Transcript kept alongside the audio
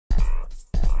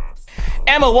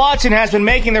Emma Watson has been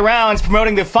making the rounds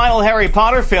promoting the final Harry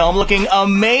Potter film, looking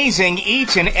amazing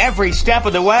each and every step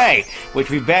of the way, which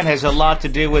we bet has a lot to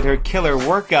do with her killer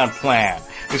workout plan.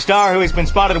 The star, who has been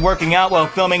spotted working out while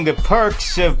filming The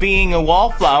Perks of Being a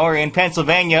Wallflower in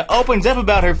Pennsylvania, opens up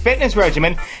about her fitness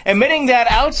regimen, admitting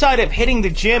that outside of hitting the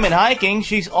gym and hiking,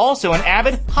 she's also an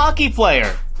avid hockey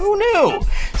player. Who knew?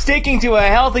 Sticking to a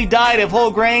healthy diet of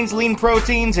whole grains, lean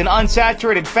proteins, and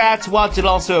unsaturated fats, Watson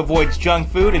also avoids junk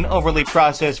food and overly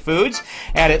processed foods,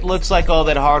 and it looks like all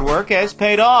that hard work has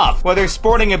paid off. Whether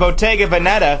sporting a Bottega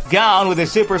Veneta gown with a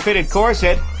super fitted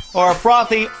corset, or a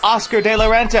frothy Oscar de la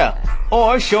Renta,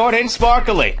 or short and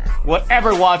sparkly,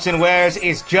 whatever Watson wears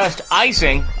is just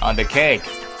icing on the cake.